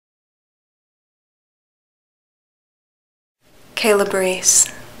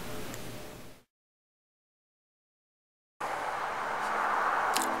kailabreece.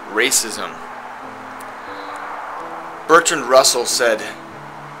 Racism. Bertrand Russell said,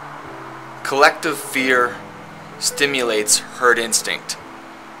 "Collective fear stimulates herd instinct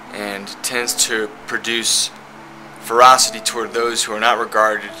and tends to produce ferocity toward those who are not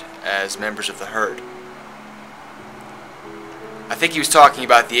regarded as members of the herd." I think he was talking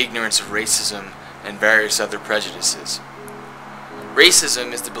about the ignorance of racism and various other prejudices.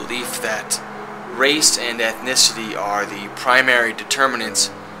 Racism is the belief that race and ethnicity are the primary determinants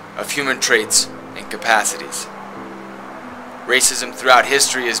of human traits and capacities. Racism throughout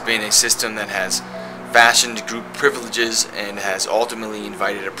history has been a system that has fashioned group privileges and has ultimately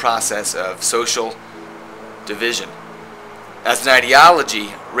invited a process of social division. As an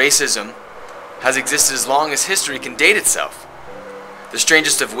ideology, racism has existed as long as history can date itself. The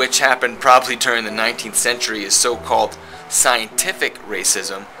strangest of which happened probably during the 19th century is so-called scientific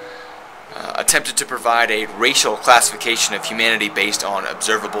racism, attempted to provide a racial classification of humanity based on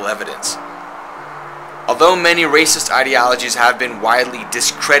observable evidence. Although many racist ideologies have been widely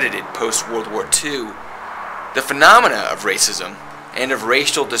discredited post-World War II, the phenomena of racism and of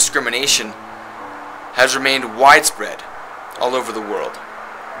racial discrimination has remained widespread all over the world.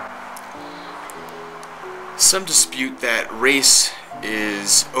 Some dispute that race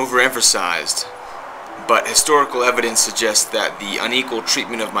is overemphasized, but historical evidence suggests that the unequal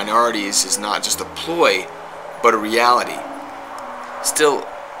treatment of minorities is not just a ploy, but a reality. Still,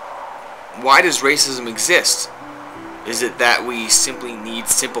 why does racism exist? Is it that we simply need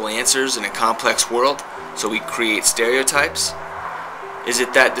simple answers in a complex world, so we create stereotypes? Is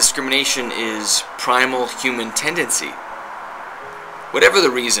it that discrimination is primal human tendency? Whatever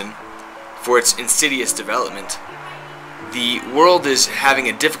the reason for its insidious development, the world is having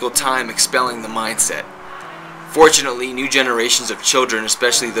a difficult time expelling the mindset. Fortunately, new generations of children,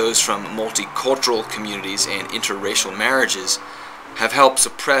 especially those from multicultural communities and interracial marriages, have helped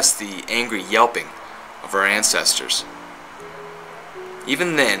suppress the angry yelping of our ancestors.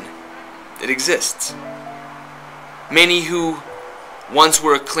 Even then, it exists. Many who once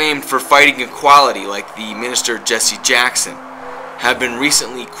were acclaimed for fighting equality, like the minister Jesse Jackson, have been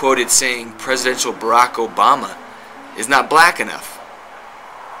recently quoted saying Presidential Barack Obama is not black enough.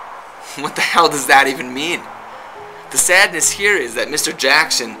 What the hell does that even mean? The sadness here is that Mr.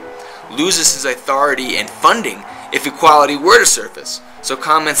 Jackson loses his authority and funding if equality were to surface, so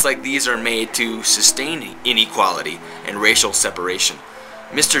comments like these are made to sustain inequality and racial separation.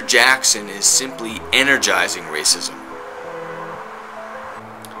 Mr. Jackson is simply energizing racism.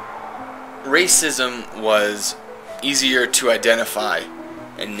 Racism was easier to identify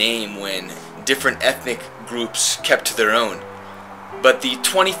and name when different ethnic groups kept to their own. But the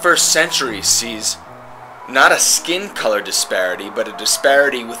 21st century sees not a skin color disparity, but a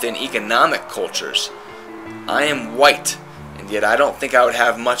disparity within economic cultures. I am white, and yet I don't think I would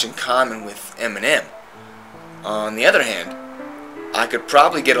have much in common with Eminem. On the other hand, I could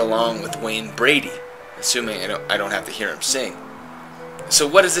probably get along with Wayne Brady, assuming I don't have to hear him sing. So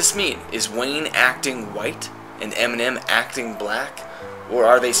what does this mean? Is Wayne acting white and Eminem acting black? Or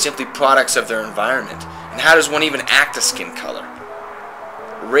are they simply products of their environment? And how does one even act a skin color?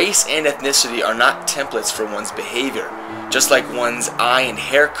 Race and ethnicity are not templates for one's behavior, just like one's eye and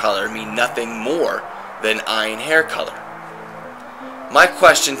hair color mean nothing more than eye and hair color. My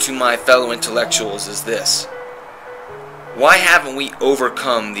question to my fellow intellectuals is this: why haven't we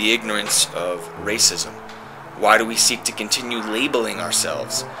overcome the ignorance of racism? Why do we seek to continue labeling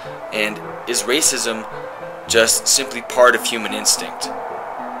ourselves? And is racism just simply part of human instinct?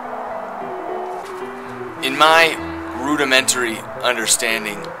 In my rudimentary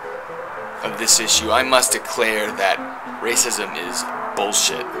understanding of this issue, I must declare that racism is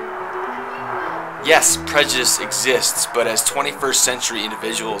bullshit. Yes, prejudice exists, but as 21st century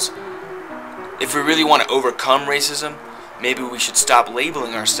individuals, if we really want to overcome racism, maybe we should stop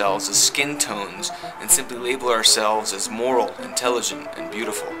labeling ourselves as skin tones and simply label ourselves as moral, intelligent, and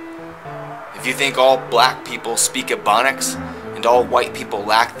beautiful. If you think all black people speak Ebonics and all white people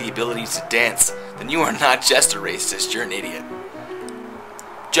lack the ability to dance, then you are not just a racist, you're an idiot.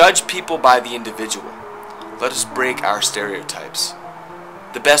 Judge people by the individual. Let us break our stereotypes.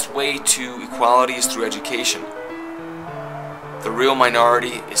 The best way to equality is through education. The real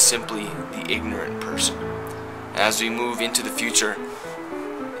minority is simply the ignorant person. As we move into the future,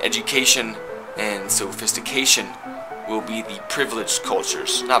 education and sophistication will be the privileged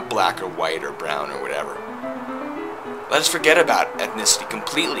cultures, not black or white or brown or whatever. Let us forget about ethnicity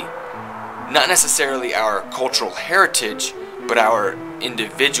completely. Not necessarily our cultural heritage, but our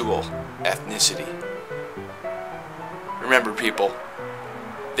individual ethnicity. Remember, people,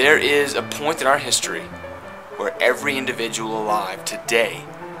 there is a point in our history where every individual alive today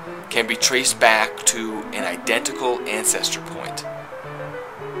can be traced back to an identical ancestor point.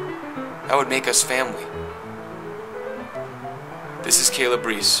 That would make us family. This is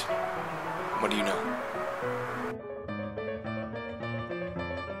kailabreece. What do you know?